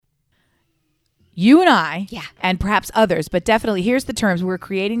you and I, Yeah. and perhaps others, but definitely here's the terms. We're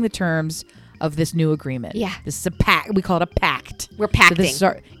creating the terms of this new agreement. Yeah. This is a pact. We call it a pact. We're pacting. So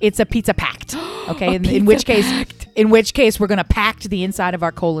this is it's a pizza pact. Okay. In which case we're going to pact the inside of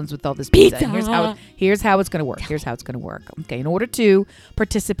our colons with all this pizza. And here's how it's going to work. Here's how it's going to work. Okay. In order to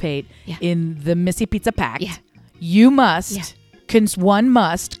participate in the Missy Pizza Pact, you must, one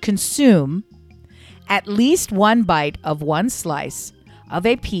must consume at least one bite of one slice of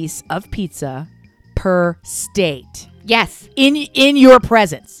a piece of pizza per state. Yes. In your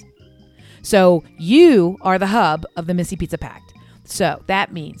presence. So you are the hub of the Missy Pizza Pact. So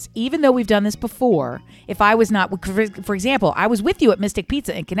that means even though we've done this before, if I was not, for example, I was with you at Mystic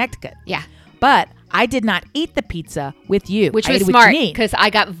Pizza in Connecticut. Yeah. But I did not eat the pizza with you. Which I was ate it with smart Janine. because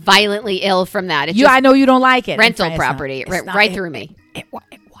I got violently ill from that. I know you don't like it. Rental It's property not- right through me. It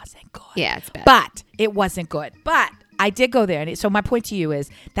wasn't good. Yeah, it's bad. But it wasn't good. But I did go there. So my point to you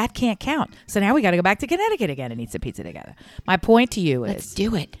is that can't count. So now we got to go back to Connecticut again and eat some pizza together. My point to you is. Let's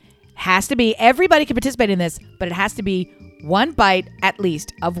do it. Has to be, everybody can participate in this, but it has to be one bite at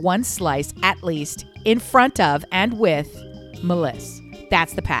least of one slice at least in front of and with Melissa.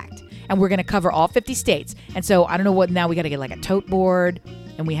 That's the pact. And we're going to cover all 50 states. And so I don't know what, now we got to get like a tote board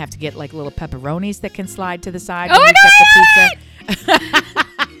and we have to get like little pepperonis that can slide to the side. Oh my God! The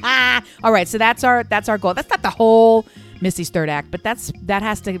pizza. All right. So that's our goal. That's not the whole Missy's third act, but that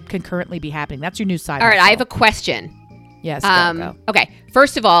has to concurrently be happening. That's your new side. All right. I have a question. Yes. Go. Okay.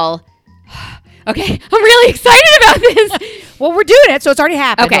 First of all, okay, I'm really excited about this. Well, we're doing it, so it's already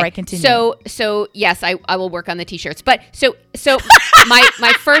happened. Okay. All right, continue. So yes, I will work on the t-shirts. But so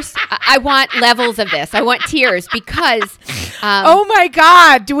my first, I want levels of this. I want tiers because. Oh my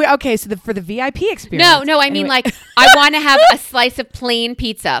God! Do we? Okay, so for the VIP experience. No. I mean, like, I want to have a slice of plain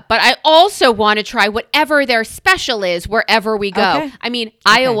pizza, but I also want to try whatever their special is wherever we go. Okay. I mean,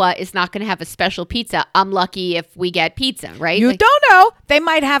 Iowa is not going to have a special pizza. I'm lucky if we get pizza, right? You don't know. They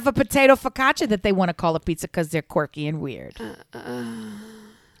might have a potato focaccia that they want to call a pizza because they're quirky and weird.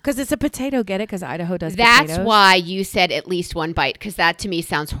 Because it's a potato, get it? Because Idaho does That's potatoes. why you said at least one bite, because that to me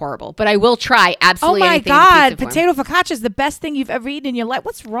sounds horrible. But I will try absolutely anything. Oh my God. In pizza Potato focaccia is the best thing you've ever eaten in your life.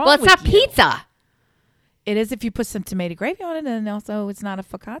 What's wrong with you? Well, it's not pizza. It is if you put some tomato gravy on it, and also it's not a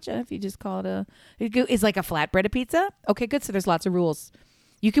focaccia if you just call it it's like a flatbread pizza. Okay, good. So there's lots of rules.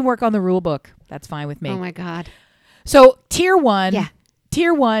 You can work on the rule book. That's fine with me. Oh my God. So tier one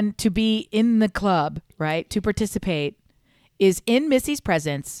to be in the club, right, to participate is in Missy's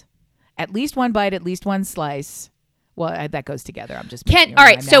presence, at least one bite, at least one slice. Well, that goes together. I'm just making all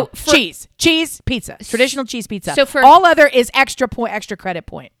right. So cheese pizza, traditional cheese pizza. So for all other is extra credit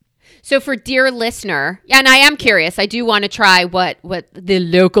point. So for dear listener, and I am curious, I do want to try what the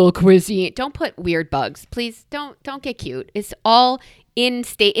local cuisine. Don't put weird bugs, please. Don't get cute. It's all in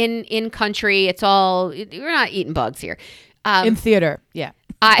state, in country. It's all, we're not eating bugs here. In theater, yeah.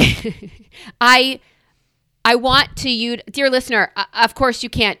 I want to dear listener. Of course, you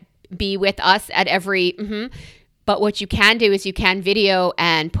can't be with us at every. But what you can do is you can video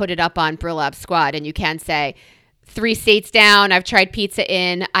and put it up on Burlap Squad, and you can say, 3 states down, I've tried pizza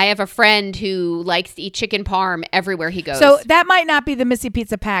in. I have a friend who likes to eat chicken parm everywhere he goes. So that might not be the Missy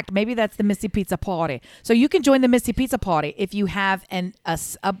Pizza Pact. Maybe that's the Missy Pizza Party. So you can join the Missy Pizza Party if you have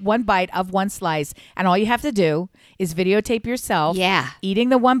a one bite of one slice, and all you have to do is videotape yourself eating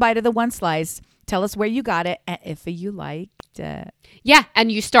the one bite of the one slice. Tell us where you got it and if you liked it. Yeah,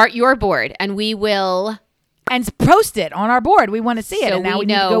 and you start your board, and we will... And post it on our board. We want to see it. So and now we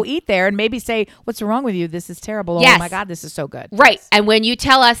need to go eat there and maybe say, what's wrong with you? This is terrible. Yes. Oh, my God, this is so good. Right. Yes. And when you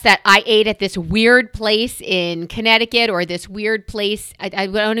tell us that I ate at this weird place in Connecticut or this weird place, I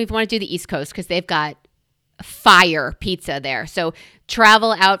don't even want to do the East Coast because they've got fire pizza there. So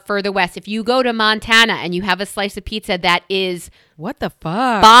travel out further west. If you go to Montana and you have a slice of pizza that is... What the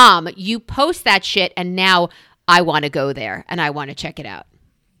fuck? Bomb. You post that shit and now I want to go there and I want to check it out.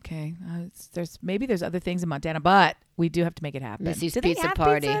 Okay, there's other things in Montana, but we do have to make it happen. Missy's Do Pizza they have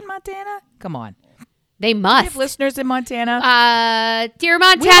Party pizza in Montana? Come on, they must. We have listeners in Montana. Dear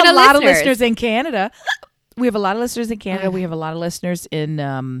Montana, we have a lot of listeners in Canada. We have a lot of listeners in Canada. We have a lot of listeners in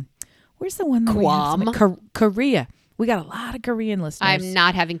where's the one? Guam, Korea. We got a lot of Korean listeners. I'm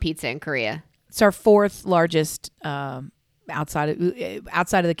not having pizza in Korea. It's our 4th largest outside of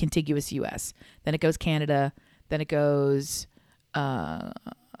the contiguous U.S. Then it goes Canada. Then it goes.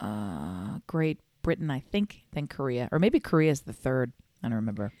 Great Britain, I think, then Korea. Or maybe Korea is the 3rd. I don't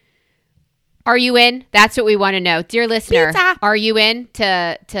remember. Are you in? That's what we want to know. Dear listener, pizza. Are you in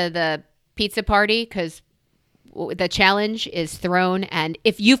to the pizza party? Because the challenge is thrown. And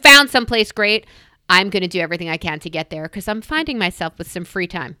if you found someplace great, I'm going to do everything I can to get there because I'm finding myself with some free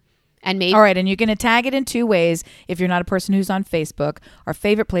time. And maybe All right, and you're going to tag it in 2 ways. If you're not a person who's on Facebook, our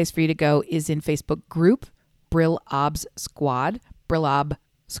favorite place for you to go is in Facebook group, Brill Obs Squad, Brill Ob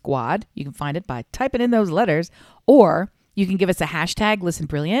Squad. You can find it by typing in those letters, or you can give us a hashtag, listen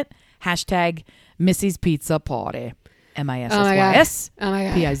brilliant, hashtag Missy's Pizza Party, MISSYS, Oh my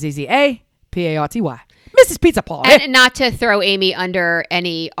God. PIZZA, PARTY. Mrs. Pizza Party. and not to throw Amy under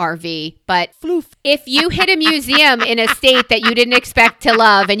any RV, but Floof. if you hit a museum in a state that you didn't expect to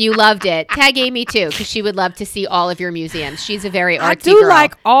love and you loved it, tag Amy too, because she would love to see all of your museums. She's a very artsy I do girl.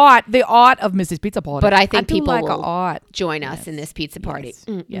 like art, the art of Mrs. Pizza Party. But I think do people like will art. join us in this pizza party. Yes.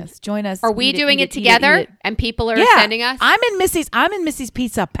 Mm-mm. Yes, join us. Are we Eat doing eat it together? eat it. And people are Yeah, sending us? I'm in Missy's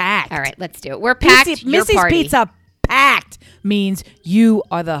Pizza Packed. All right, let's do it. We're packed. Your Missy's party. Pizza Packed means you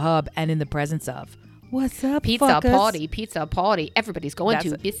are the hub and in the presence of. What's up, Pizza fuckers? party. Pizza party. Everybody's going That's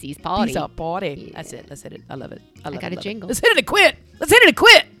to it. Missy's party. Pizza party. Yeah. That's it. Let's hit it. I love it. I love got it. a jingle. Let's hit it and quit. Let's hit it and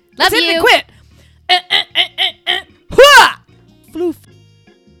quit. Love Let's hit it you. and quit. Hua! Floof.